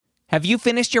Have you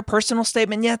finished your personal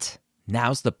statement yet?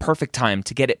 Now's the perfect time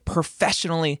to get it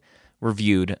professionally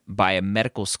reviewed by a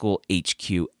medical school HQ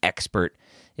expert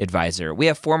advisor. We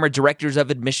have former directors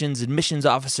of admissions, admissions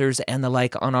officers, and the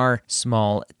like on our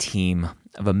small team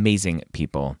of amazing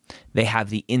people. They have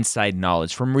the inside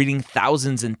knowledge from reading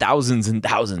thousands and thousands and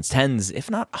thousands, tens,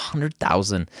 if not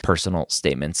 100,000 personal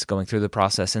statements, going through the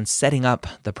process and setting up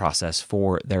the process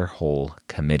for their whole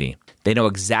committee. They know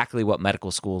exactly what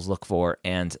medical schools look for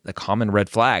and the common red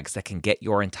flags that can get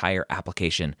your entire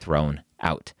application thrown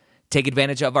out. Take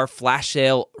advantage of our flash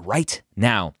sale right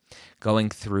now, going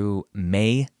through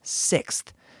May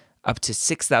 6th, up to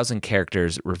 6,000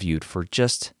 characters reviewed for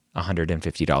just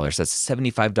 $150. That's a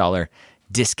 $75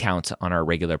 discount on our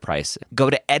regular price. Go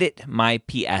to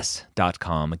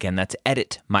editmyps.com. Again, that's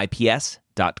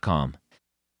editmyps.com.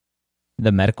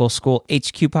 The Medical School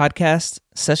HQ Podcast,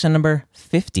 session number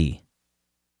 50.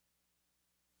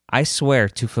 I swear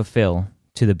to fulfill,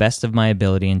 to the best of my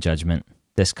ability and judgment,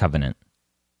 this covenant.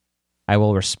 I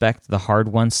will respect the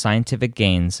hard-won scientific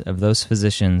gains of those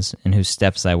physicians in whose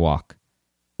steps I walk,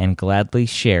 and gladly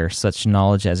share such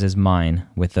knowledge as is mine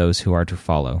with those who are to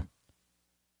follow.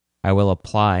 I will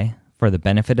apply, for the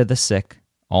benefit of the sick,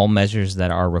 all measures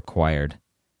that are required,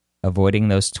 avoiding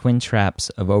those twin traps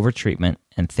of overtreatment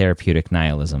and therapeutic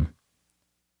nihilism.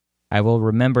 I will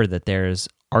remember that there is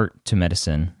art to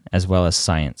medicine as well as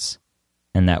science,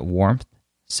 and that warmth,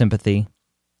 sympathy,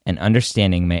 and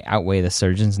understanding may outweigh the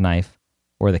surgeon's knife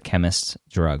or the chemist's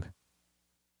drug.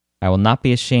 I will not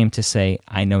be ashamed to say,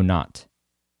 I know not,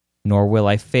 nor will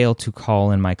I fail to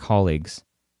call in my colleagues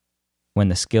when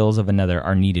the skills of another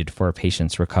are needed for a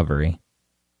patient's recovery.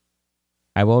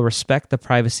 I will respect the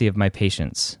privacy of my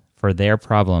patients, for their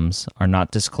problems are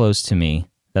not disclosed to me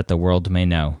that the world may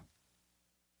know.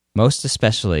 Most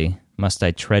especially must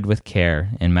I tread with care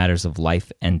in matters of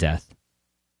life and death.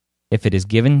 If it is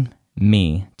given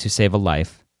me to save a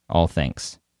life, all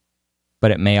thanks.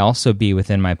 But it may also be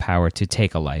within my power to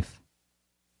take a life.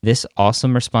 This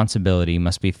awesome responsibility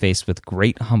must be faced with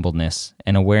great humbleness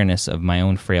and awareness of my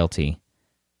own frailty.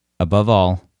 Above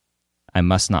all, I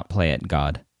must not play at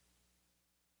God.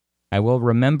 I will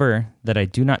remember that I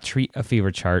do not treat a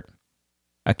fever chart,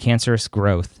 a cancerous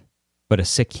growth, but a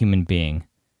sick human being,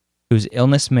 whose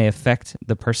illness may affect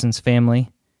the person's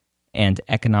family and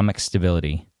economic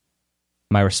stability.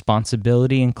 My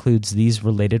responsibility includes these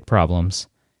related problems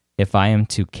if I am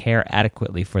to care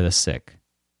adequately for the sick.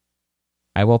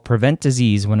 I will prevent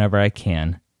disease whenever I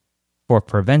can, for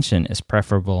prevention is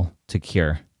preferable to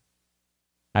cure.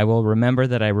 I will remember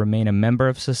that I remain a member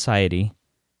of society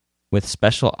with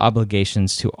special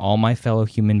obligations to all my fellow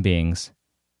human beings,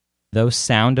 those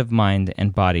sound of mind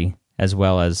and body as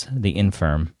well as the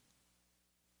infirm.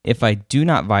 If I do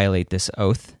not violate this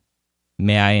oath,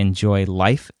 may I enjoy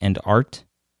life and art,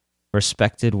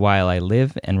 respected while I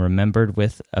live and remembered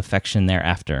with affection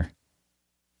thereafter.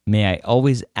 May I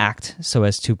always act so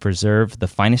as to preserve the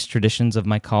finest traditions of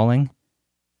my calling,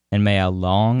 and may I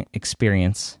long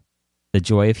experience the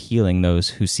joy of healing those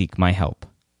who seek my help.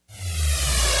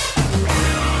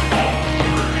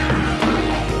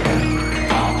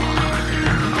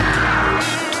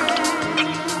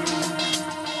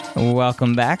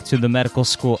 Welcome back to the Medical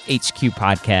School HQ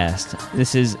Podcast.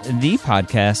 This is the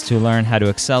podcast to learn how to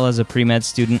excel as a pre-med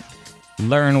student,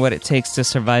 learn what it takes to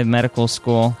survive medical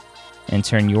school, and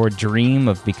turn your dream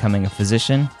of becoming a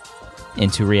physician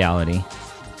into reality.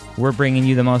 We're bringing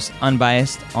you the most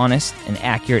unbiased, honest, and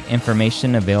accurate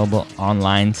information available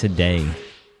online today.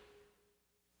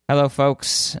 Hello,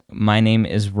 folks. My name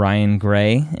is Ryan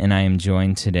Gray, and I am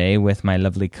joined today with my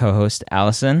lovely co-host,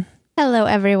 Allison. Hello,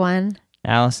 everyone.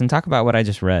 Allison, talk about what I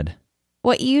just read.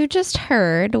 What you just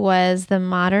heard was the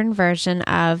modern version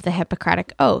of the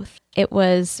Hippocratic Oath. It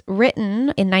was written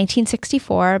in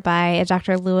 1964 by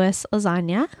Dr. Louis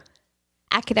Lasagna,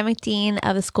 academic dean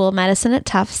of the School of Medicine at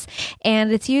Tufts,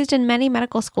 and it's used in many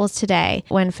medical schools today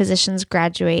when physicians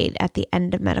graduate at the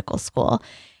end of medical school.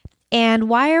 And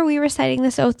why are we reciting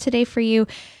this oath today for you?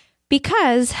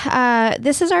 Because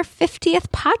this is our 50th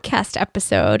podcast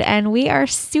episode, and we are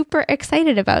super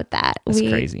excited about that. That's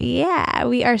crazy. Yeah,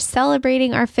 we are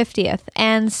celebrating our 50th.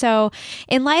 And so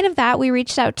in light of that, we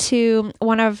reached out to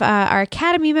one of our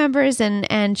Academy members,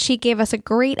 and she gave us a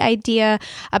great idea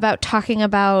about talking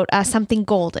about something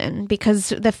golden, because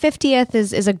the 50th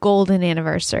is a golden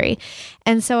anniversary.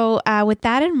 And so with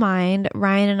that in mind,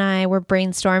 Ryan and I were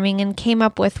brainstorming and came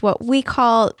up with what we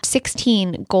call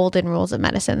 16 golden rules of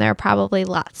medicine. There are probably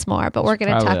lots more, but we're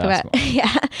going to talk about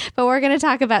but we're going to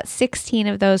talk about 16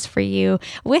 of those for you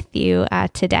with you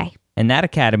today. And that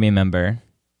Academy member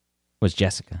was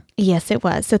Jessica. Yes, it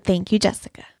was. So thank you,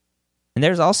 Jessica. And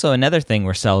there's also another thing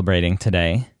we're celebrating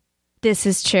today. This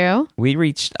is true. We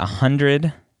reached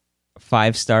 100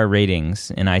 5-star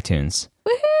ratings in iTunes.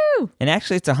 Woohoo! And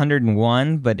actually it's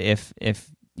 101, but if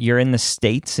you're in the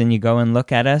States and you go and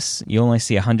look at us, you only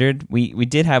see 100. We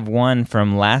did have one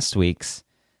from last week's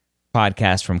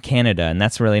podcast from Canada, and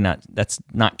that's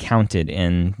not counted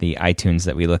in the iTunes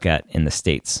that we look at in the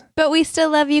States. But we still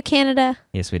love you, Canada.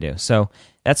 Yes, we do. So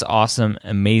that's awesome,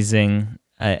 amazing.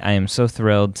 I am so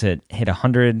thrilled to hit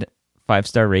 100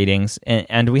 5-star ratings,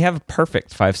 and we have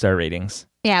perfect 5-star ratings.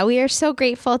 Yeah, we are so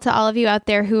grateful to all of you out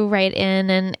there who write in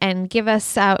and give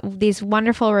us these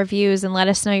wonderful reviews and let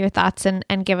us know your thoughts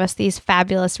and give us these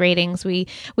fabulous ratings. We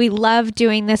love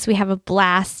doing this. We have a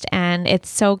blast, and it's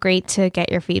so great to get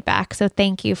your feedback. So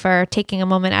thank you for taking a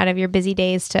moment out of your busy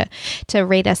days to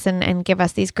rate us and give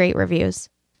us these great reviews.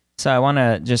 So I want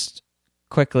to just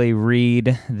quickly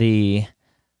read the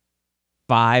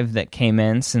 5 that came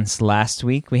in since last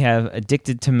week. We have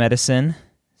Addicted to Medicine,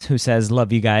 who says,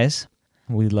 love you guys.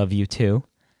 We love you too.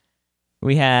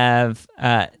 We have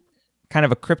kind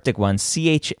of a cryptic one,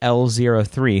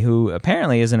 CHL03, who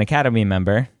apparently is an Academy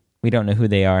member. We don't know who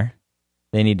they are.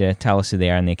 They need to tell us who they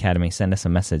are in the Academy. Send us a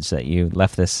message that you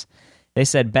left this. They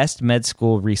said, best med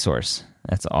school resource.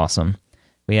 That's awesome.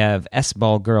 We have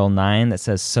SBallGirl9 that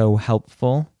says, so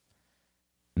helpful.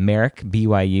 Merrick,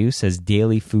 BYU, says,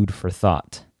 daily food for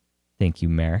thought. Thank you,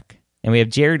 Merrick. And we have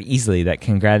Jared Easley that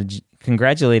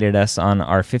congratulated us on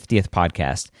our 50th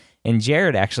podcast. And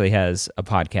Jared actually has a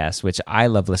podcast, which I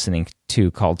love listening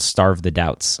to, called Starve the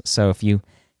Doubts. So if you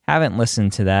haven't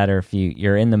listened to that, or if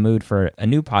you're in the mood for a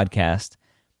new podcast,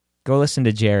 go listen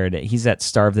to Jared. He's at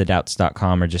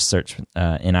starvethedoubts.com, or just search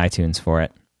in iTunes for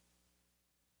it.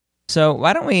 So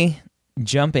why don't we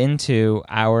jump into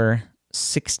our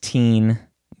 16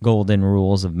 golden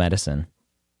rules of medicine?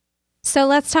 So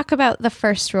let's talk about the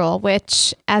first rule,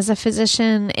 which as a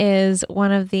physician is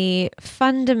one of the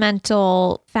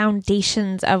fundamental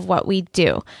foundations of what we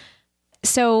do.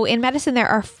 So in medicine, there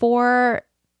are 4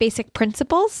 basic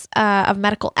principles of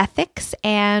medical ethics,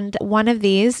 and one of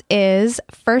these is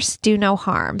first, do no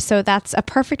harm. So that's a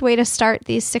perfect way to start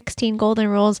these 16 golden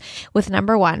rules with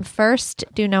number 1, first,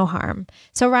 do no harm.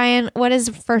 So Ryan, what does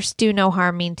first, do no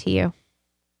harm mean to you?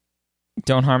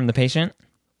 Don't harm the patient?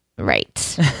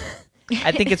 Right.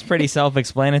 I think it's pretty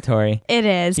self-explanatory. It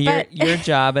is. Your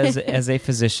job as a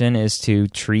physician is to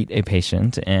treat a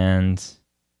patient and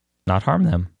not harm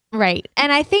them. Right.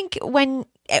 And I think when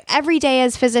every day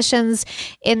as physicians,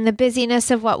 in the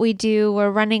busyness of what we do, we're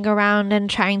running around and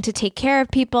trying to take care of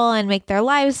people and make their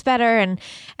lives better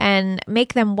and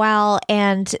make them well.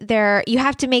 And you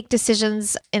have to make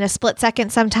decisions in a split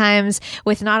second sometimes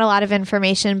with not a lot of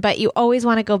information, but you always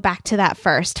want to go back to that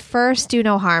first. First, do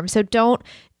no harm. So don't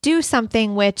do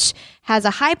something which has a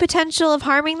high potential of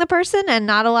harming the person and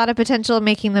not a lot of potential of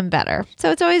making them better. So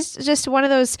it's always just one of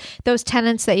those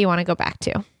tenets that you want to go back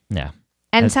to. Yeah.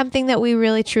 And something that we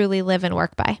really truly live and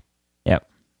work by. Yep.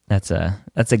 That's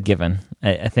a given.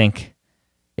 I think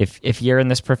if you're in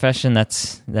this profession,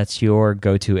 that's your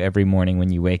go-to every morning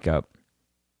when you wake up.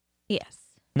 Yes.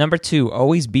 Number 2,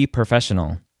 always be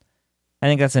professional. I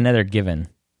think that's another given.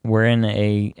 We're in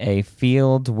a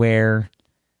field where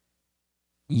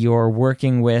you're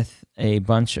working with a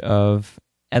bunch of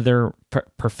other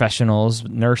professionals,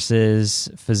 nurses,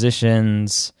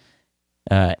 physicians,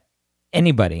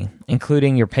 anybody,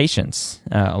 including your patients.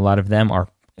 A lot of them are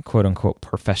quote-unquote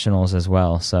professionals as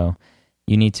well. So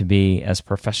you need to be as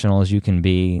professional as you can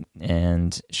be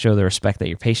and show the respect that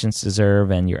your patients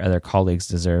deserve and your other colleagues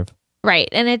deserve. Right.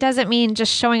 And it doesn't mean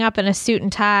just showing up in a suit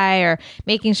and tie or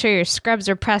making sure your scrubs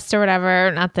are pressed or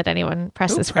whatever. Not that anyone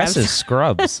presses scrubs. Presses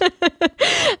scrubs?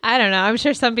 I don't know. I'm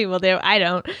sure some people do. I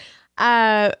don't.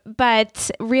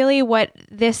 But really what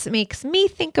this makes me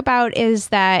think about is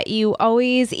that you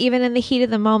always, even in the heat of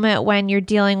the moment when you're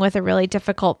dealing with a really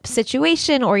difficult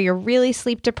situation or you're really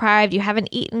sleep deprived, you haven't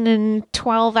eaten in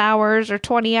 12 hours or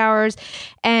 20 hours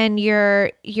and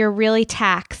you're really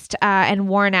taxed and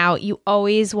worn out, you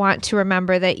always want to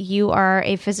remember that you are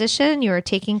a physician, you are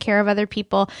taking care of other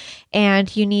people,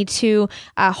 and you need to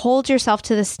hold yourself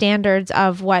to the standards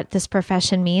of what this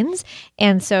profession means.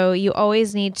 And so you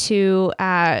always need to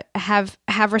have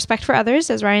respect for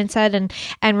others, as Ryan said,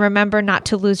 and remember not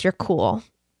to lose your cool.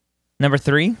 Number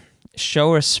 3,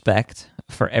 show respect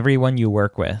for everyone you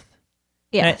work with.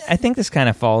 Yes. I think this kind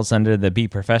of falls under the be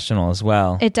professional as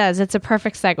well. It does. It's a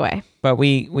perfect segue. But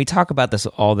we talk about this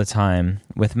all the time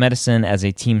with medicine as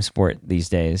a team sport these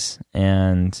days.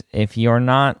 And if you're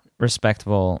not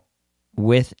respectful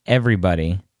with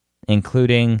everybody,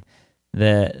 including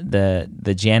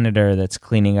the janitor that's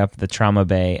cleaning up the trauma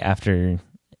bay after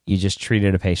you just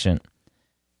treated a patient,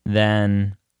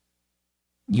 then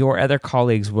your other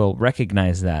colleagues will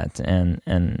recognize that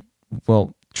and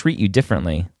will treat you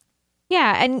differently.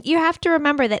 Yeah, and you have to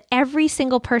remember that every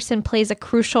single person plays a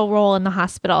crucial role in the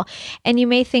hospital. And you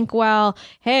may think, well,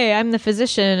 hey, I'm the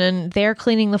physician and they're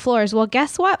cleaning the floors. Well,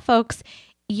 guess what, folks?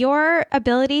 Your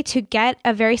ability to get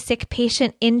a very sick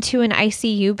patient into an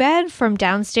ICU bed from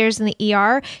downstairs in the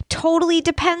ER totally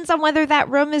depends on whether that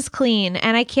room is clean.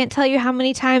 And I can't tell you how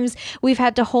many times we've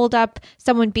had to hold up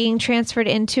someone being transferred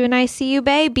into an ICU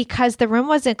bay because the room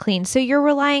wasn't clean. So you're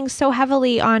relying so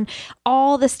heavily on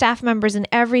all the staff members in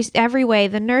every way,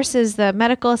 the nurses, the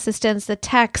medical assistants, the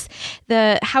techs,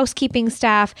 the housekeeping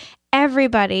staff,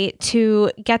 everybody to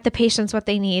get the patients what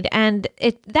they need. And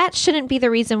that shouldn't be the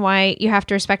reason why you have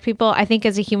to respect people. I think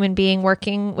as a human being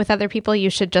working with other people, you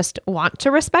should just want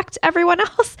to respect everyone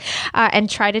else and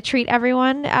try to treat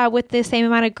everyone with the same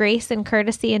amount of grace and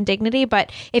courtesy and dignity. But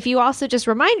if you also just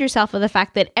remind yourself of the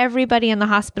fact that everybody in the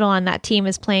hospital on that team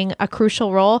is playing a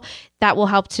crucial role, that will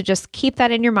help to just keep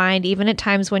that in your mind, even at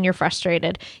times when you're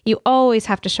frustrated. You always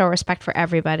have to show respect for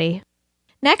everybody.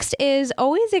 Next is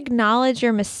always acknowledge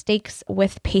your mistakes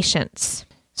with patients.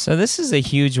 So this is a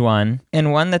huge one,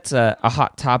 and one that's a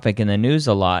hot topic in the news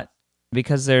a lot,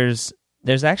 because there's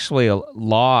actually a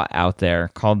law out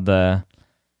there called the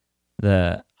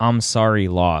I'm sorry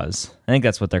laws. I think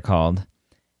that's what they're called.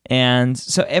 And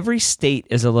so every state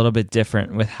is a little bit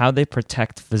different with how they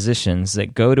protect physicians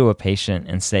that go to a patient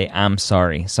and say, I'm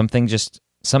sorry. Something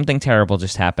terrible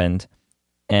just happened.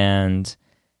 And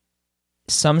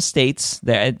some states,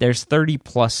 there's 30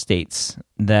 plus states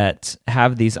that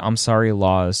have these I'm sorry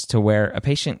laws to where a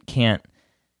patient can't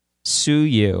sue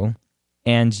you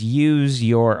and use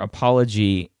your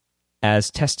apology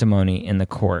as testimony in the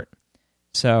court.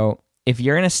 So if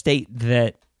you're in a state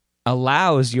that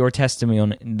allows your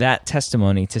testimony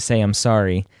to say I'm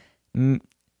sorry,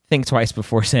 think twice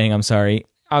before saying I'm sorry.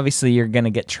 Obviously, you're going to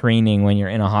get training when you're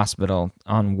in a hospital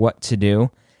on what to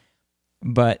do,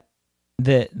 but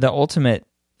the ultimate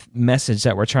message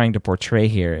that we're trying to portray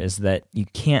here is that you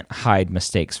can't hide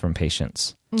mistakes from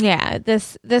patients. Yeah,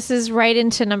 this is right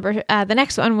into the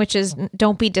next one, which is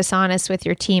don't be dishonest with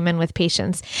your team and with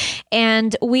patients.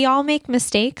 And we all make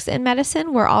mistakes in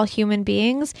medicine. We're all human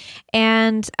beings.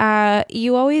 And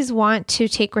you always want to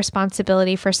take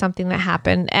responsibility for something that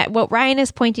happened. What Ryan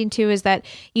is pointing to is that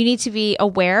you need to be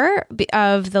aware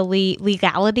of the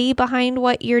legality behind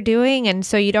what you're doing. And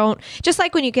so you don't, just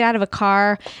like when you get out of a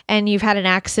car and you've had an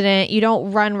accident, you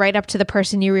don't run right up to the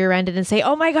person you rear-ended and say,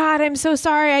 oh my God, I'm so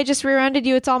sorry. I just rear-ended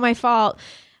you. It's all my fault.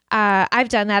 I've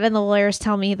done that, and the lawyers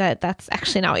tell me that that's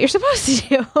actually not what you're supposed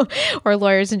to do, or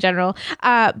lawyers in general.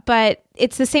 But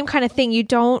it's the same kind of thing. You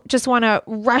don't just want to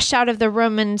rush out of the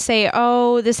room and say,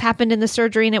 oh, this happened in the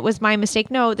surgery and it was my mistake.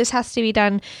 No, this has to be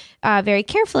done very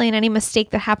carefully. And any mistake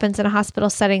that happens in a hospital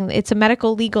setting, it's a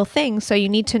medical legal thing. So you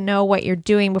need to know what you're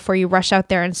doing before you rush out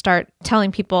there and start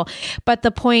telling people. But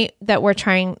the point that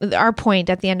our point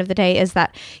at the end of the day is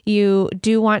that you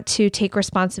do want to take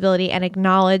responsibility and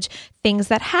acknowledge things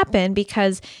that happen,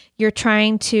 because you're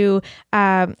trying to,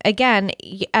 again,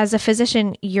 as a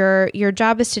physician, your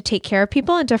job is to take care of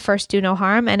people and to first do no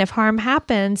harm. And if harm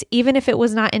happens, even if it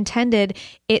was not intended,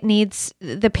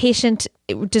 the patient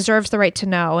deserves the right to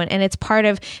know. And it's part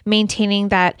of maintaining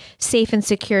that safe and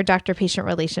secure doctor-patient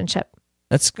relationship.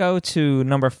 Let's go to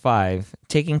number 5,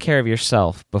 taking care of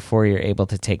yourself before you're able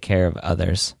to take care of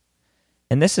others.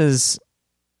 And this is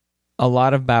a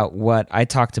lot about what I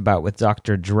talked about with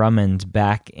Dr. Drummond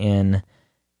back in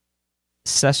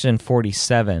session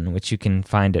 47, which you can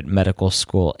find at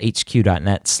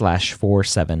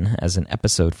medicalschoolhq.net/47 as an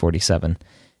episode 47.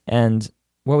 And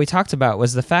what we talked about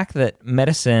was the fact that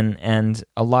medicine and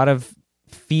a lot of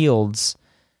fields,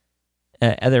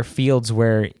 other fields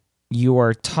where you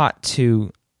are taught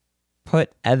to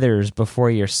put others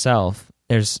before yourself,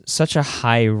 there's such a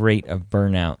high rate of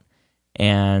burnout.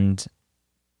 And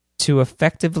to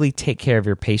effectively take care of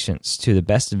your patients to the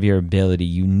best of your ability,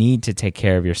 you need to take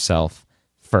care of yourself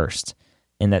first.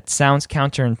 And that sounds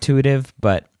counterintuitive,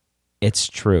 but it's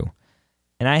true.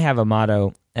 And I had a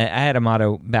motto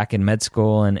back in med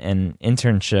school and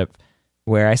internship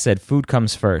where I said food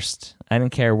comes first. I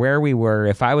didn't care where we were.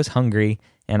 If I was hungry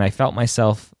and I felt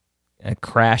myself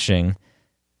crashing,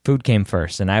 food came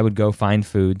first, and I would go find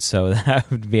food so that I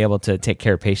would be able to take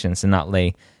care of patients and not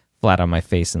lay flat on my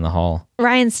face in the hall.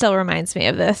 Ryan still reminds me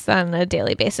of this on a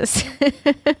daily basis.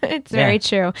 It's very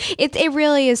true. It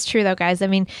really is true though, guys. I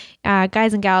mean,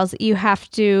 guys and gals, you have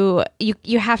to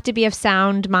be of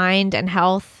sound mind and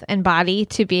health and body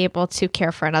to be able to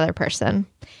care for another person.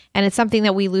 And it's something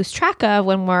that we lose track of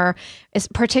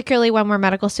particularly when we're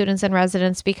medical students and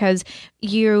residents, because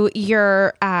your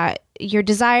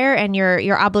desire and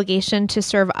your obligation to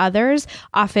serve others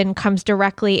often comes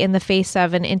directly in the face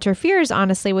of and interferes,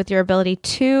 honestly, with your ability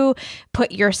to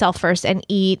put yourself first and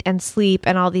eat and sleep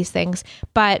and all these things.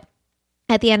 But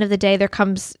at the end of the day,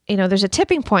 there's a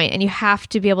tipping point, and you have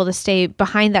to be able to stay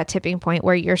behind that tipping point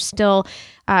where you're still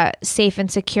safe and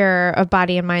secure of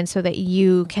body and mind so that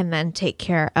you can then take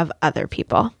care of other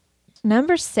people.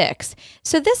 Number 6.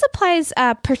 So this applies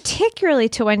particularly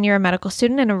to when you're a medical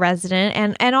student and a resident,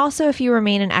 and also if you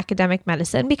remain in academic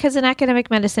medicine, because in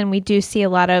academic medicine, we do see a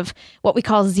lot of what we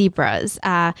call zebras.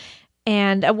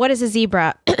 And what is a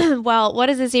zebra? Well, what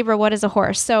is a zebra? What is a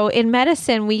horse? So in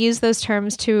medicine, we use those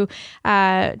terms to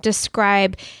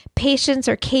describe patients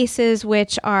or cases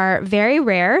which are very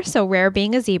rare. So rare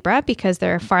being a zebra because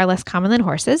they're far less common than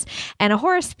horses, and a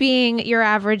horse being your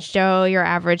average Joe, your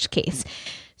average case.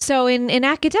 So in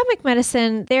academic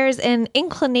medicine, there's an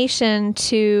inclination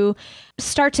to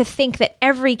start to think that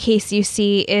every case you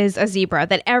see is a zebra,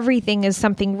 that everything is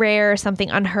something rare,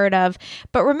 something unheard of.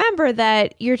 But remember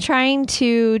that you're trying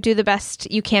to do the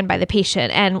best you can by the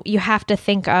patient, and you have to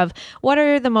think of what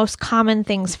are the most common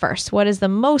things first. What is the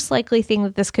most likely thing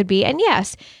that this could be? And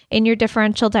yes, in your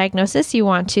differential diagnosis, you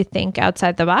want to think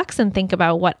outside the box and think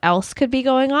about what else could be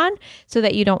going on so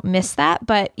that you don't miss that.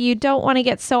 But you don't want to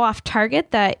get so off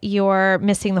target that you're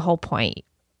missing the whole point.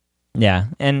 Yeah.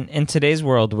 And in today's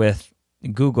world with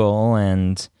Google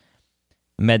and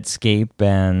Medscape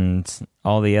and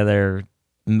all the other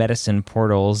medicine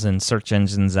portals and search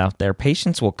engines out there,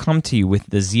 patients will come to you with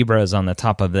the zebras on the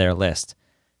top of their list.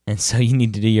 And so you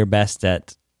need to do your best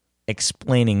at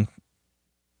explaining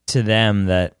to them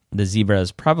that the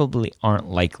zebras probably aren't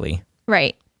likely.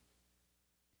 Right.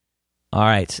 All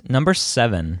right. Number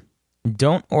 7,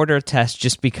 don't order a test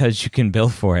just because you can bill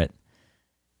for it.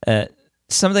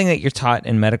 Something that you're taught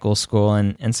in medical school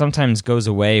and sometimes goes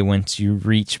away once you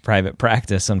reach private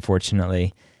practice,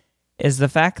 unfortunately, is the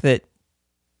fact that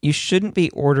you shouldn't be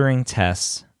ordering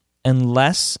tests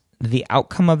unless the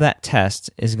outcome of that test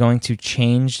is going to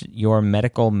change your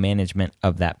medical management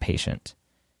of that patient.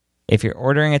 If you're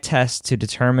ordering a test to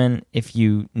determine if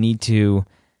you need to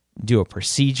do a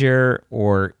procedure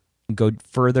or go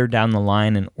further down the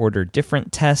line and order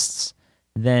different tests,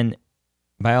 then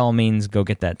by all means, go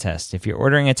get that test. If you're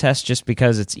ordering a test just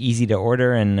because it's easy to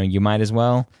order and you might as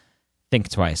well, think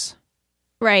twice.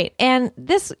 Right. And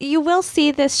you will see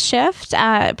this shift,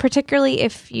 particularly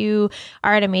if you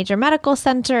are at a major medical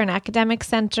center, an academic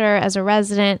center, as a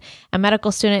resident, a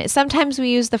medical student. Sometimes we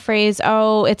use the phrase,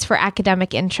 oh, it's for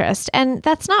academic interest. And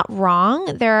that's not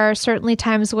wrong. There are certainly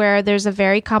times where there's a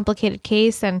very complicated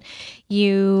case and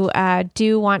you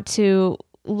do want to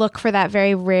look for that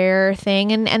very rare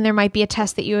thing. And there might be a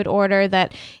test that you would order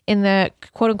that in the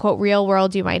quote unquote real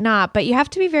world you might not. But you have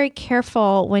to be very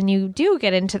careful when you do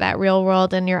get into that real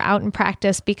world and you're out in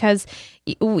practice, because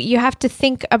you have to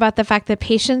think about the fact that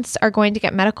patients are going to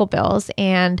get medical bills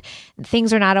and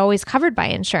things are not always covered by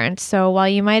insurance. So while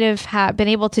you might have been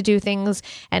able to do things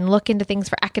and look into things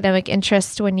for academic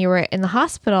interest when you were in the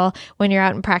hospital, when you're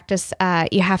out in practice,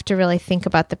 you have to really think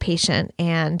about the patient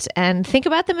and think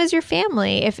about them as your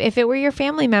family. If it were your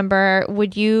family member,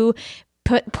 would you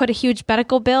put a huge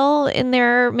medical bill in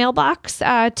their mailbox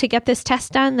to get this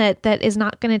test done that is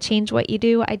not going to change what you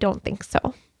do? I don't think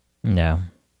so. No.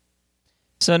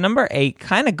 So number 8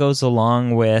 kind of goes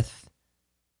along with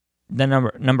the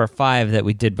number 5 that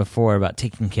we did before about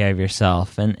taking care of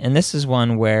yourself. And this is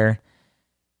one where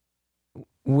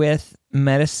with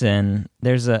medicine,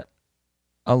 there's a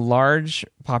large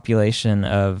population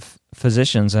of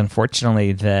physicians,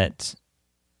 unfortunately, that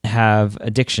have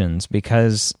addictions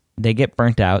because they get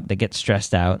burnt out, they get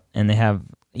stressed out, and they have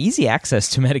easy access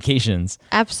to medications.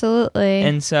 Absolutely.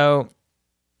 And so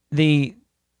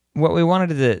what we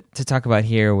wanted to talk about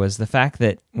here was the fact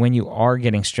that when you are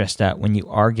getting stressed out, when you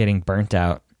are getting burnt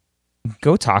out,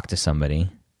 go talk to somebody.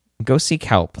 Go seek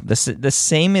help. The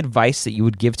same advice that you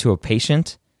would give to a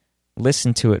patient,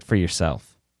 listen to it for yourself.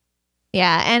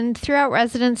 Yeah, and throughout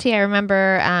residency, I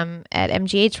remember at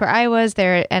MGH where I was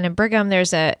there, and in Brigham,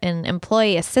 there's an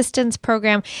employee assistance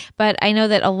program. But I know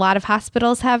that a lot of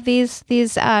hospitals have these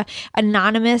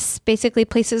anonymous, basically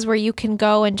places where you can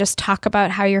go and just talk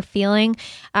about how you're feeling.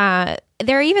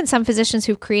 there are even some physicians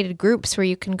who've created groups where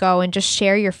you can go and just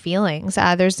share your feelings.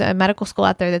 There's a medical school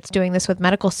out there that's doing this with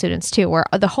medical students too, where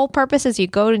the whole purpose is you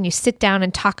go and you sit down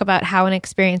and talk about how an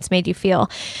experience made you feel.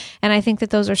 And I think that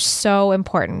those are so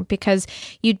important because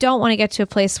you don't want to get to a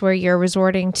place where you're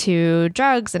resorting to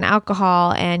drugs and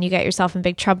alcohol and you get yourself in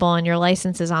big trouble and your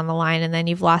license is on the line, and then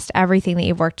you've lost everything that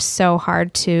you've worked so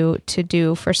hard to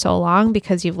do for so long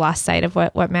because you've lost sight of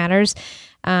what matters.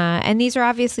 And these are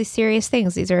obviously serious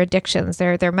things. These are addictions.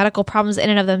 They're medical problems in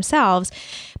and of themselves.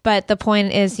 But the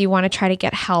point is you want to try to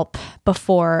get help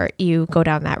before you go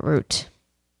down that route.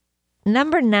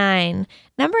 Number nine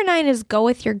is go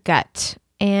with your gut.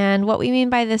 And what we mean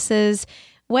by this is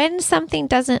when something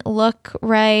doesn't look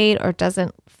right or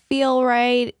doesn't feel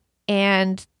right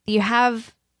and you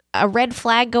have a red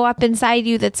flag go up inside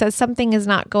you that says something is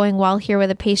not going well here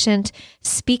with a patient,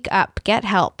 speak up, get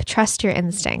help, trust your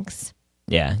instincts.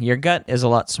 Yeah, your gut is a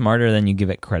lot smarter than you give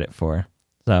it credit for.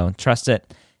 So trust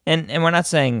it. And we're not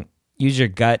saying use your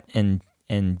gut and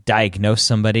diagnose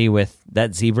somebody with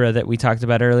that zebra that we talked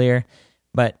about earlier,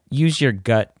 but use your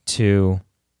gut to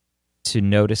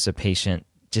notice a patient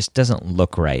just doesn't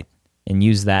look right and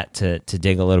use that to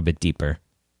dig a little bit deeper.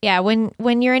 Yeah,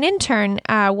 when you're an intern,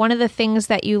 one of the things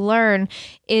that you learn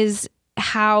is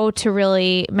how to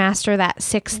really master that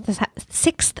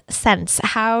sixth sense,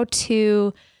 how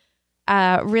to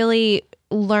really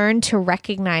learn to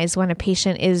recognize when a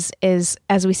patient is,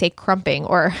 as we say, crumping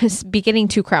or is beginning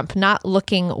to crump, not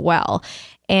looking well.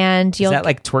 And is that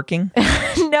like twerking?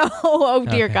 No. Oh,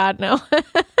 dear Okay. God, no.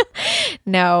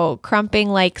 No, crumping,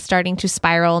 like starting to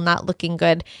spiral, not looking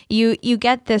good. You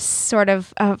get this sort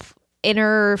of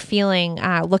inner feeling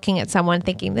looking at someone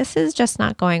thinking, this is just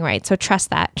not going right. So trust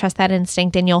that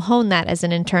instinct, and you'll hone that as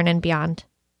an intern and beyond.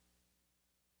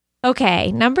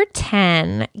 Okay, number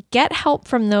 10, get help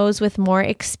from those with more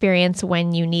experience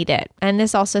when you need it. And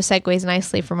this also segues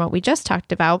nicely from what we just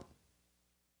talked about.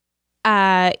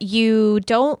 You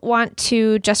don't want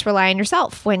to just rely on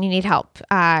yourself when you need help.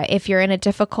 If you're in a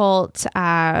difficult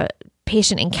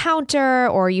patient encounter,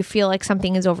 or you feel like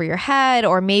something is over your head,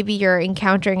 or maybe you're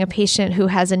encountering a patient who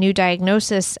has a new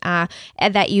diagnosis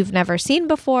that you've never seen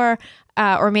before,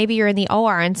 or maybe you're in the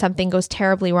OR and something goes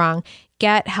terribly wrong,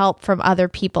 get help from other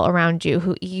people around you.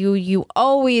 Who you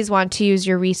always want to use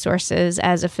your resources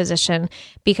as a physician,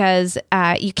 because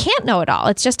you can't know it all.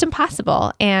 It's just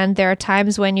impossible. And there are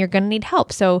times when you're going to need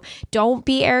help. So don't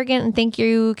be arrogant and think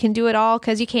you can do it all,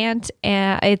 because you can't.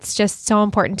 It's just so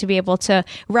important to be able to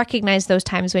recognize those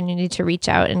times when you need to reach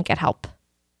out and get help.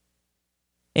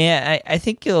 Yeah, I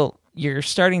think you're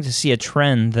starting to see a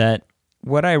trend that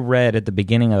what I read at the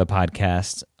beginning of the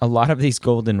podcast, a lot of these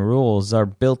golden rules are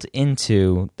built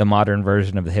into the modern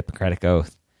version of the Hippocratic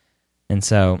Oath. And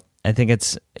so I think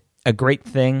it's a great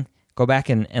thing. Go back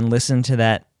and listen to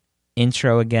that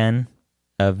intro again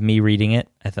of me reading it.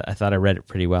 I thought I read it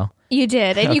pretty well. You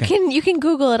did. And Okay. you can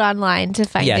Google it online to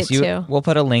find it too. We'll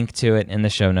put a link to it in the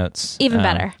show notes. Even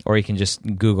better. Or you can just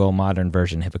Google modern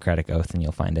version Hippocratic Oath and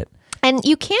you'll find it. And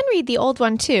you can read the old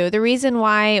one too. The reason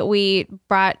why we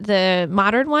brought the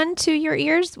modern one to your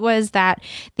ears was that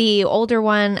the older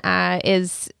one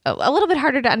is a little bit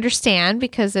harder to understand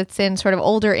because it's in sort of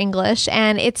older English,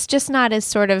 and it's just not as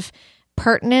sort of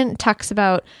pertinent. It talks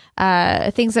about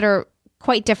things that are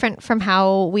quite different from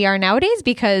how we are nowadays,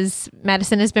 because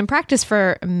medicine has been practiced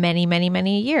for many, many,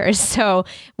 many years. So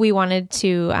we wanted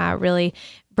to really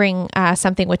bring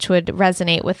something which would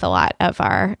resonate with a lot of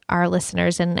our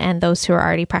listeners and those who are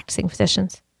already practicing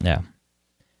physicians. Yeah.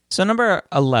 So number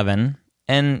 11,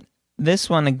 and this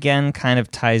one again kind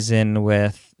of ties in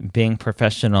with being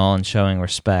professional and showing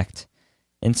respect.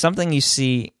 And something you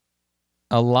see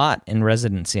a lot in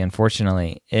residency,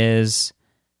 unfortunately, is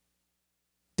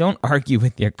don't argue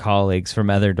with your colleagues from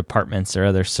other departments or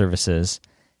other services.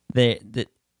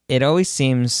 It always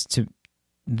seems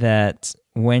that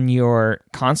when you're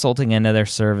consulting another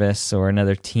service or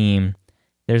another team,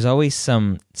 there's always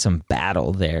some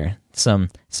battle there, some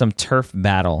turf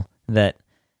battle that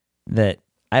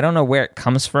I don't know where it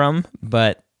comes from,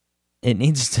 but it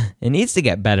needs to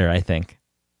get better, I think.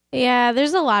 Yeah,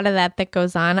 there's a lot of that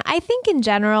goes on. I think in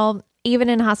general, even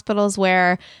in hospitals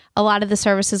where a lot of the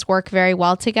services work very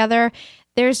well together,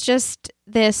 there's just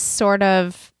this sort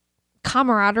of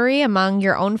camaraderie among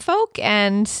your own folk.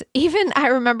 And even I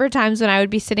remember times when I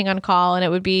would be sitting on call and it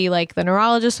would be like the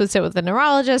neurologist would sit with the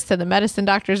neurologist and the medicine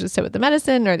doctors would sit with the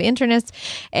medicine, or the internists,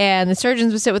 and the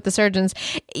surgeons would sit with the surgeons.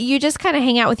 You just kind of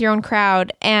hang out with your own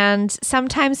crowd. And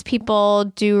sometimes people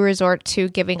do resort to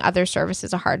giving other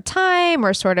services a hard time,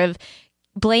 or sort of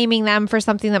blaming them for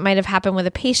something that might have happened with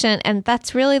a patient. And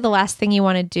that's really the last thing you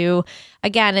want to do.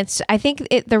 Again, I think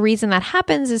the reason that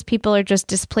happens is people are just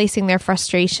displacing their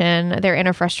frustration, their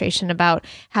inner frustration about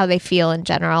how they feel in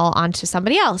general onto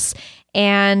somebody else.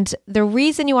 And the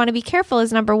reason you want to be careful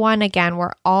is, number one, again,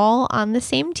 we're all on the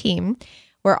same team.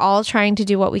 We're all trying to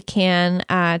do what we can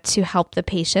to help the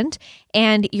patient.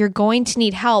 And you're going to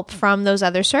need help from those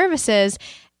other services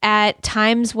at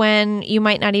times when you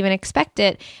might not even expect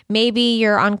it. Maybe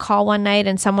you're on call one night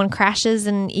and someone crashes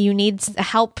and you need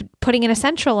help putting in a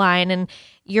central line, and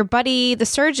your buddy, the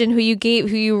surgeon who you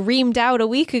reamed out a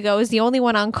week ago, is the only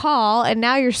one on call, and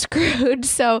now you're screwed.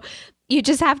 So you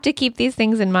just have to keep these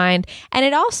things in mind. And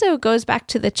it also goes back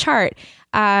to the chart.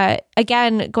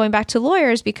 Again, going back to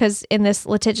lawyers, because in this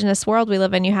litigious world we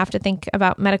live in, you have to think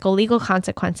about medical legal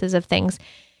consequences of things.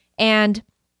 And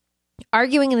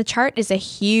arguing in the chart is a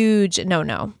huge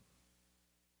no-no.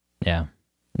 Yeah.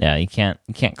 You can't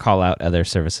call out other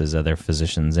services, other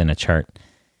physicians in a chart.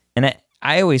 And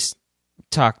I always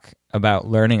talk about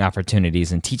learning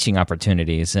opportunities and teaching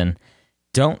opportunities, and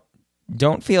don't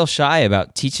feel shy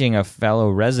about teaching a fellow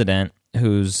resident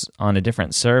who's on a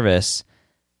different service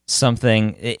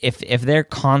something. If they're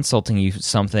consulting you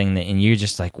something and you're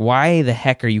just like, why the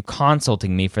heck are you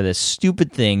consulting me for this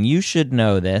stupid thing? You should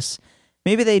know this.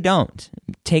 Maybe they don't.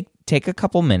 Take a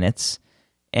couple minutes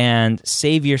and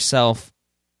save yourself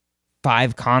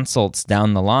 5 consults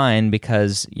down the line,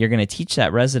 because you're going to teach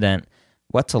that resident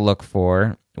what to look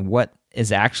for, what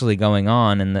is actually going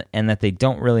on, and that they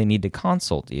don't really need to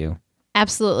consult you.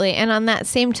 Absolutely. And on that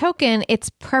same token, it's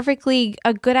perfectly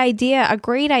a great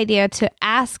idea to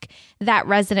ask that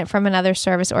resident from another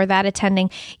service or that attending,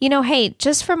 hey,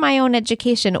 just for my own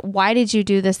education, why did you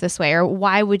do this way? Or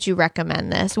why would you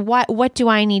recommend this? What do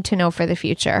I need to know for the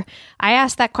future? I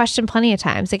asked that question plenty of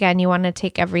times. Again, you want to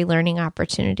take every learning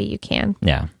opportunity you can.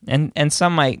 Yeah. And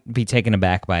some might be taken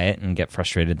aback by it and get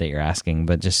frustrated that you're asking,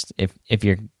 but just if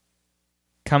you're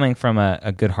coming from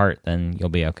a good heart, then you'll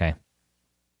be okay.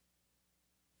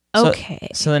 Okay.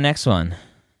 So the next one,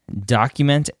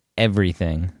 document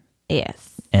everything.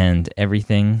 Yes. And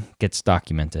everything gets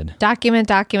documented.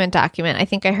 Document. I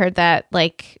think I heard that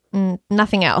like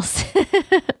nothing else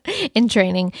in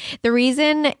training. The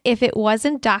reason, if it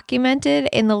wasn't documented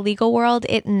in the legal world,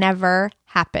 it never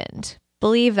happened.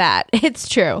 Believe that. It's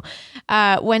true.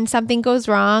 When something goes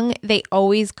wrong, they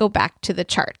always go back to the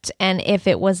chart. And if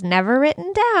it was never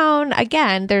written down,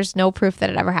 again, there's no proof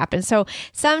that it ever happened. So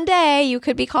someday you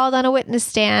could be called on a witness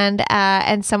stand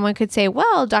and someone could say,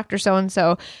 well, Dr.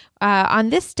 So-and-so, on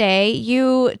this day,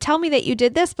 you tell me that you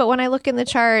did this, but when I look in the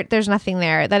chart, there's nothing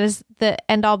there. That is the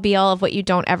end all be all of what you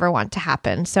don't ever want to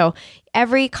happen. So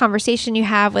every conversation you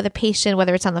have with a patient,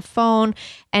 whether it's on the phone,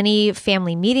 any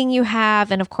family meeting you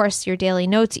have, and of course your daily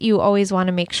notes, you always want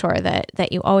to make sure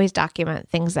that you always document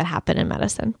things that happen in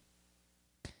medicine.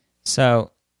 So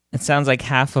it sounds like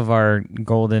half of our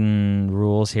golden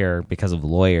rules here are because of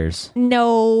lawyers.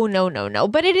 No.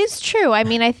 But it is true. I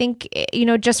mean, I think,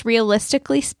 just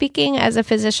realistically speaking, as a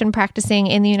physician practicing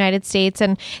in the United States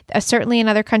and certainly in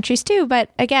other countries too. But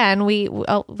again, we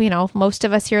most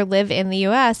of us here live in the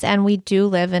U.S. and we do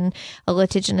live in a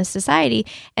litigious society.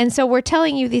 And so we're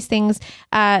telling you these things,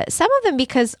 some of them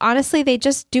because honestly, they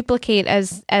just duplicate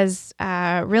as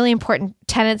really important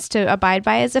tenets to abide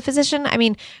by as a physician. I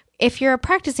mean, if you're a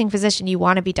practicing physician, you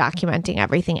want to be documenting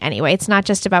everything anyway. It's not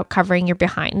just about covering your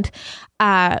behind.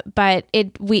 But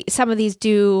some of these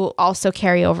do also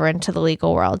carry over into the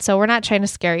legal world. So we're not trying to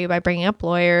scare you by bringing up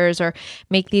lawyers or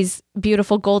make these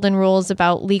beautiful golden rules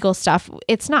about legal stuff.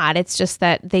 It's not. It's just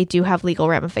that they do have legal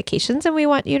ramifications, and we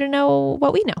want you to know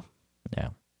what we know. Yeah.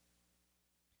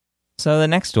 So the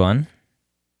next one,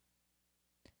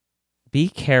 be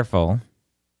careful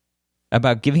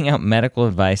about giving out medical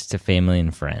advice to family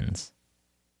and friends.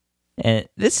 And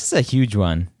this is a huge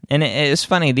one. And it was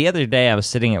funny. The other day I was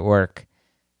sitting at work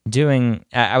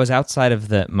I was outside of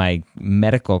my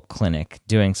medical clinic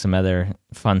doing some other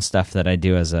fun stuff that I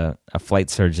do as a flight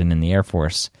surgeon in the Air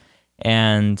Force.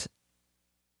 And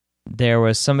there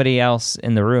was somebody else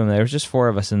in the room. There was just 4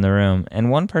 of us in the room. And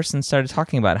one person started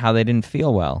talking about how they didn't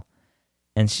feel well.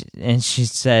 And she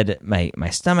said, my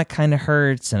stomach kind of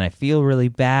hurts and I feel really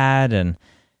bad. And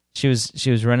she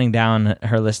was running down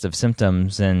her list of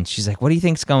symptoms, and she's like, what do you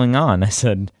think's going on? I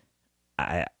said,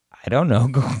 I don't know.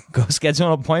 Go schedule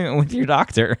an appointment with your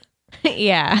doctor.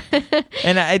 Yeah.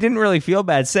 And I didn't really feel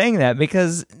bad saying that,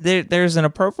 because there's an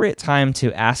appropriate time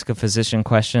to ask a physician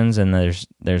questions, and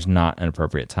there's not an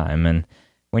appropriate time. And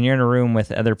when you're in a room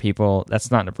with other people,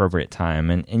 that's not an appropriate time.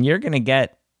 And you're going to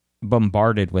get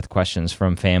bombarded with questions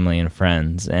from family and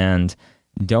friends, and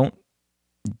don't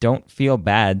don't feel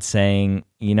bad saying,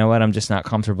 you know what, I'm just not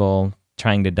comfortable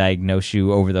trying to diagnose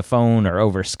you over the phone or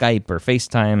over Skype or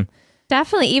FaceTime.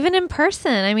 Definitely, even in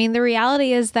person. I mean, the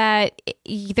reality is that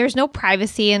there's no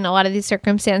privacy in a lot of these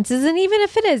circumstances. And even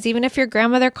if it is, even if your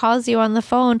grandmother calls you on the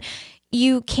phone,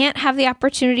 you can't have the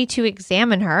opportunity to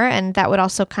examine her. And that would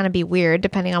also kind of be weird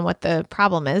depending on what the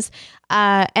problem is.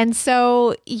 And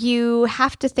so you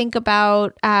have to think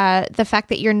about the fact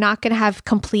that you're not going to have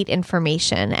complete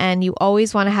information. And you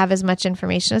always want to have as much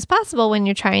information as possible when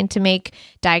you're trying to make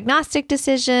diagnostic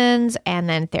decisions and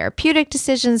then therapeutic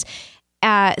decisions.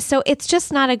 So it's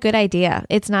just not a good idea.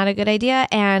 It's not a good idea.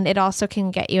 And it also can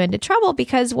get you into trouble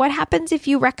because what happens if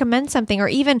you recommend something, or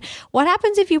even what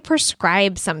happens if you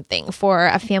prescribe something for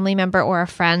a family member or a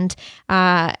friend,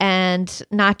 and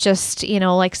not just,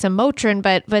 like some Motrin,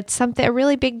 but something, a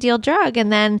really big deal drug.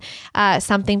 And then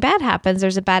something bad happens.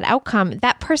 There's a bad outcome.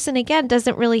 That person, again,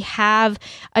 doesn't really have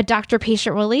a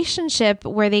doctor-patient relationship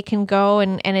where they can go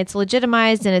and it's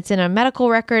legitimized and it's in a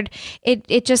medical record.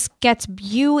 It just gets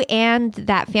you and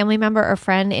that family member or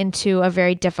friend into a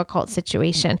very difficult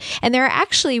situation. And there are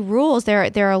actually rules,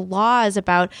 there are laws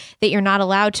about that you're not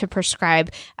allowed to prescribe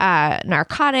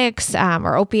narcotics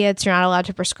or opiates. You're not allowed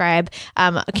to prescribe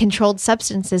controlled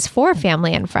substances for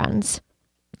family and friends.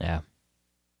 Yeah.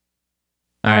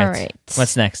 All right.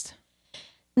 What's next?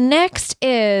 Next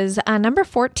is number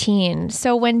 14.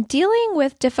 So when dealing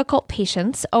with difficult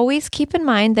patients, always keep in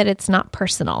mind that it's not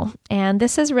personal. And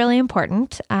this is really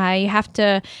important.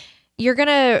 You're going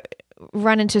to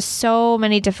run into so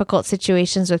many difficult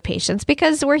situations with patients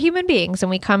because we're human beings and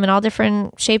we come in all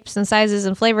different shapes and sizes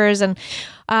and flavors, and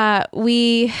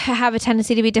we have a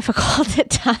tendency to be difficult at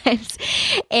times.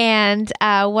 And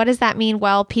what does that mean?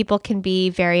 Well, people can be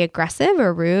very aggressive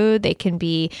or rude. They can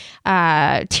be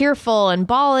tearful and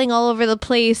bawling all over the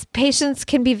place. Patients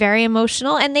can be very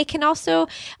emotional, and they can also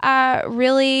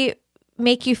really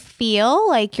make you feel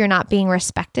like you're not being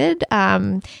respected,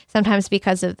 sometimes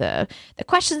because of the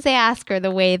questions they ask or the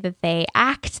way that they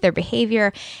act, their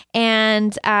behavior.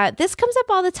 And this comes up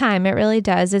all the time. It really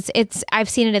does. I've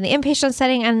seen it in the inpatient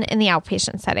setting and in the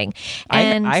outpatient setting.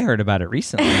 And I heard about it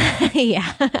recently.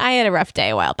 Yeah, I had a rough day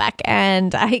a while back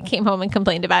and I came home and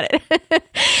complained about it.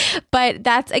 But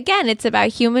that's, again, it's about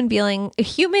human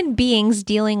beings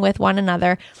dealing with one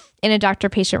another in a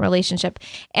doctor-patient relationship.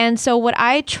 And so what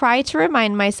I try to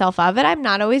remind myself of, and I'm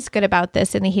not always good about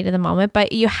this in the heat of the moment,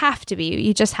 but you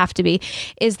just have to be,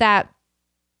 is that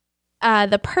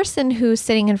the person who's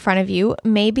sitting in front of you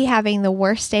may be having the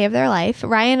worst day of their life.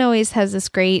 Ryan always has this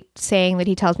great saying that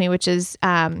he tells me, which is,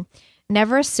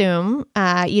 never assume,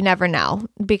 you never know,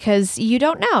 because you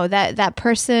don't know that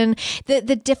person,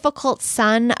 the difficult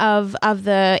son of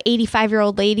the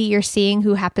 85-year-old lady you're seeing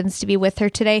who happens to be with her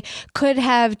today could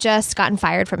have just gotten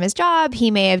fired from his job.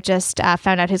 He may have just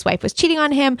found out his wife was cheating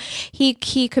on him. He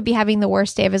could be having the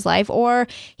worst day of his life, or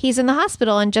he's in the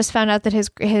hospital and just found out that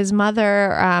his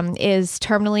mother is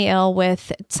terminally ill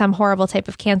with some horrible type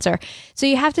of cancer. So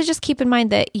you have to just keep in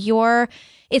mind that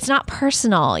it's not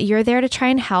personal. You're there to try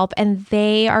and help, and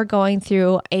they are going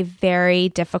through a very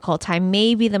difficult time,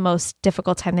 maybe the most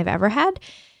difficult time they've ever had.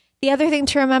 The other thing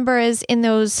to remember is in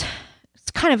those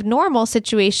kind of normal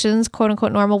situations, quote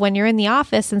unquote normal, when you're in the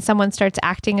office and someone starts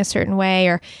acting a certain way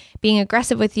or being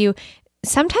aggressive with you,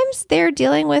 sometimes they're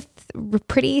dealing with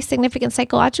pretty significant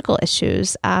psychological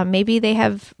issues. Maybe they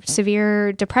have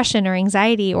severe depression or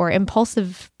anxiety or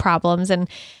impulsive problems, and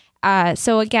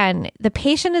so again, the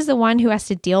patient is the one who has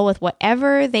to deal with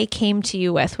whatever they came to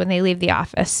you with when they leave the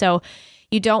office. So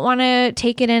you don't want to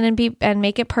take it in and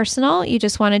make it personal. You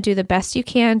just want to do the best you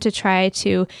can to try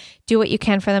to do what you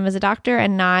can for them as a doctor,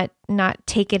 and not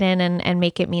take it in and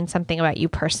make it mean something about you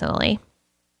personally.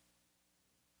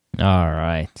 All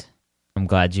right. I'm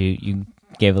glad you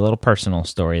gave a little personal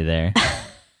story there.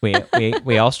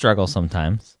 We all struggle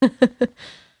sometimes.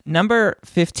 Number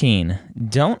 15,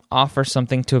 don't offer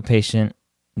something to a patient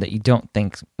that you don't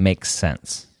think makes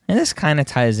sense. And this kind of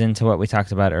ties into what we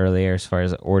talked about earlier as far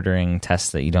as ordering tests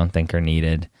that you don't think are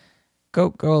needed.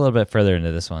 Go a little bit further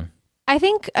into this one. I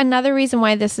think another reason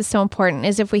why this is so important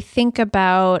is if we think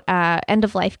about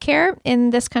end-of-life care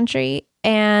in this country,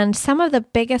 and some of the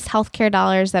biggest healthcare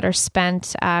dollars that are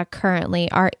spent currently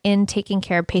are in taking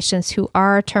care of patients who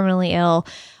are terminally ill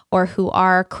or who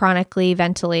are chronically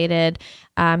ventilated,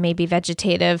 maybe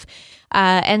vegetative.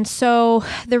 And so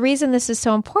the reason this is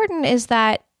so important is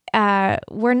that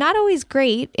we're not always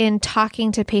great in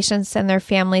talking to patients and their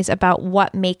families about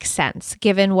what makes sense,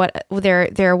 given what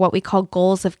their what we call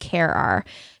goals of care are.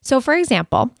 So for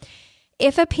example,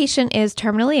 if a patient is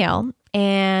terminally ill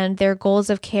and their goals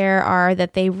of care are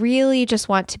that they really just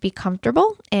want to be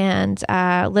comfortable and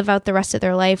live out the rest of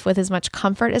their life with as much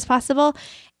comfort as possible.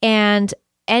 And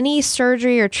any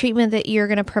surgery or treatment that you're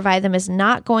going to provide them is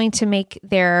not going to make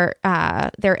their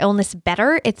illness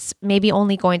better. It's maybe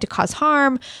only going to cause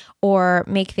harm or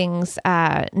make things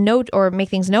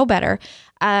no better.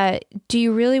 Do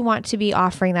you really want to be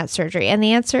offering that surgery? And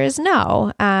the answer is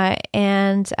no.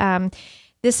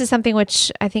 This is something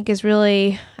which I think is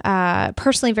really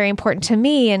personally very important to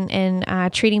me in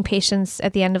treating patients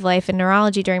at the end of life in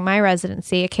neurology during my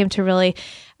residency. I came to really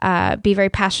be very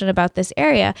passionate about this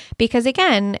area because,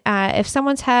 again, if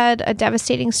someone's had a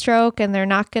devastating stroke and they're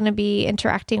not going to be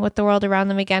interacting with the world around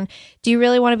them again, do you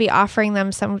really want to be offering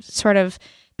them some sort of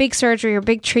big surgery or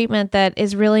big treatment that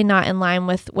is really not in line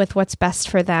with what's best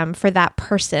for them, for that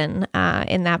person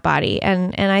in that body?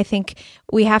 And I think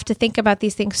we have to think about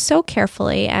these things so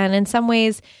carefully. And in some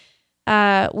ways,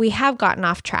 we have gotten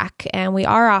off track, and we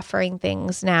are offering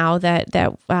things now that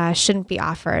shouldn't be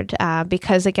offered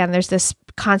because, again, there's this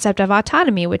concept of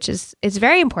autonomy, which is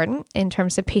very important in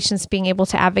terms of patients being able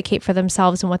to advocate for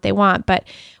themselves and what they want. But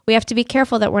we have to be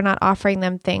careful that we're not offering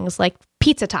them things like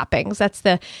pizza toppings. That's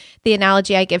the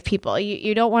analogy I give people.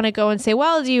 You don't want to go and say,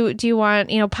 well, do you want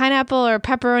pineapple or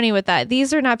pepperoni with that?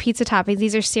 These are not pizza toppings.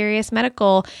 These are serious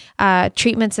medical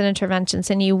treatments and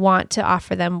interventions, and you want to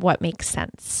offer them what makes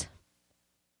sense.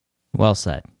 Well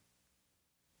said.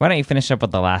 Why don't you finish up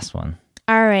with the last one?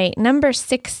 All right, number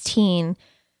 16.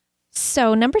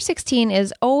 So number 16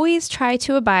 is always try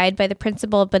to abide by the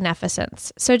principle of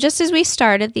beneficence. So just as we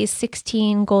started these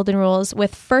 16 golden rules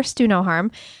with first do no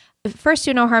harm, first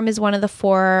do no harm is one of the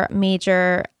 4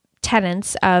 major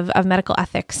tenets of medical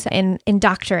ethics in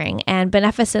doctoring, and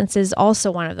beneficence is also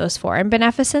one of those 4. And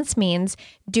beneficence means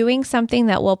doing something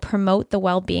that will promote the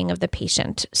well-being of the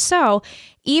patient. So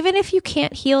even if you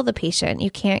can't heal the patient, you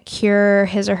can't cure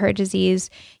his or her disease,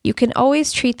 you can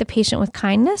always treat the patient with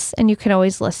kindness, and you can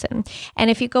always listen. And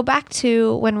if you go back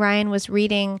to when Ryan was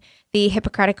reading the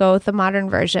Hippocratic Oath, the modern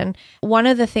version, one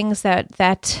of the things that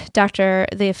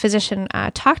the physician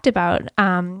talked about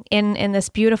in this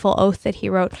beautiful oath that he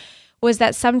wrote was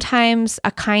that sometimes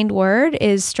a kind word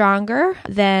is stronger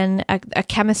than a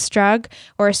chemist's drug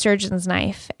or a surgeon's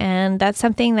knife. And that's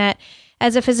something that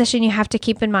as a physician you have to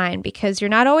keep in mind, because you're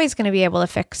not always going to be able to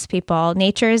fix people.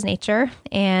 Nature is nature,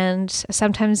 and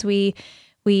sometimes we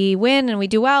win and we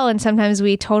do well, and sometimes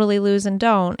we totally lose and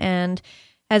don't. And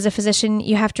as a physician,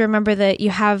 you have to remember that you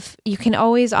can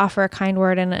always offer a kind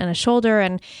word and a shoulder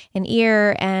and an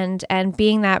ear, and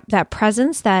being that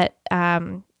presence that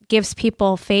gives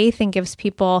people faith and gives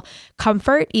people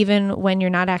comfort, even when you're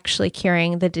not actually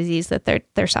curing the disease that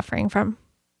they're suffering from.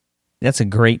 That's a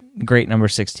great number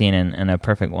 16 and a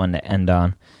perfect one to end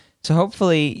on. So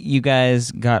hopefully you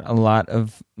guys got a lot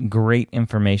of great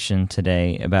information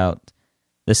today about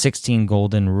the 16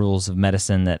 golden rules of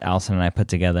medicine that Allison and I put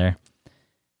together.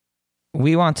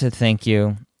 We want to thank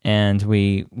you, and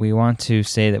we want to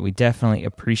say that we definitely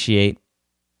appreciate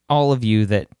all of you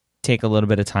that take a little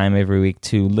bit of time every week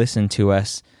to listen to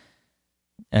us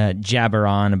jabber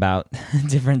on about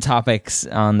different topics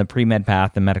on the pre-med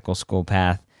path, the medical school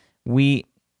path. We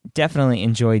definitely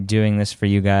enjoy doing this for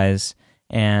you guys,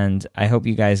 and I hope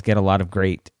you guys get a lot of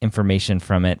great information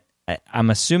from it. I'm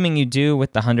assuming you do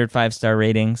with the 100 5-star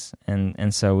ratings,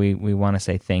 and so we want to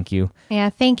say thank you. Yeah,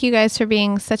 thank you guys for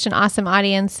being such an awesome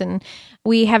audience, and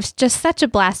we have just such a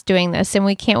blast doing this, and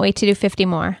we can't wait to do 50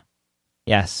 more.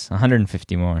 Yes,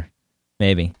 150 more,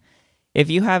 maybe. If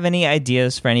you have any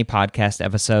ideas for any podcast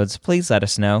episodes, please let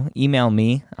us know. Email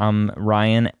me. I'm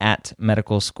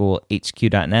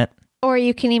ryan@medicalschoolhq.net. Or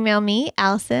you can email me,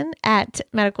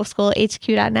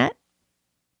 allison@medicalschoolhq.net.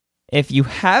 If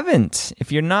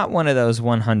you're not one of those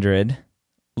 100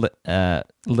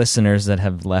 listeners that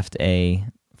have left a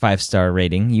 5-star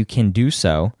rating, you can do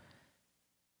so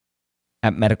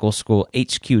at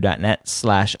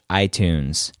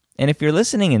medicalschoolhq.net/iTunes. And if you're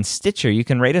listening in Stitcher, you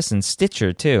can rate us in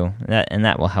Stitcher too, and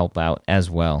that will help out as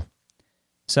well.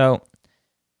 So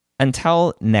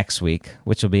until next week,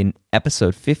 which will be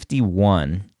episode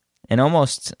 51, and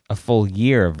almost a full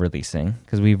year of releasing,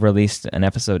 because we've released an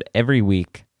episode every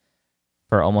week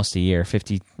for almost a year,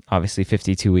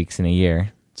 52 weeks in a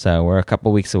year. So we're a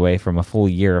couple weeks away from a full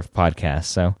year of podcasts.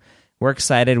 So we're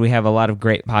excited. We have a lot of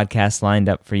great podcasts lined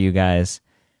up for you guys.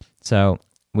 So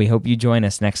we hope you join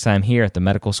us next time here at the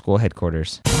Medical School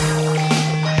Headquarters.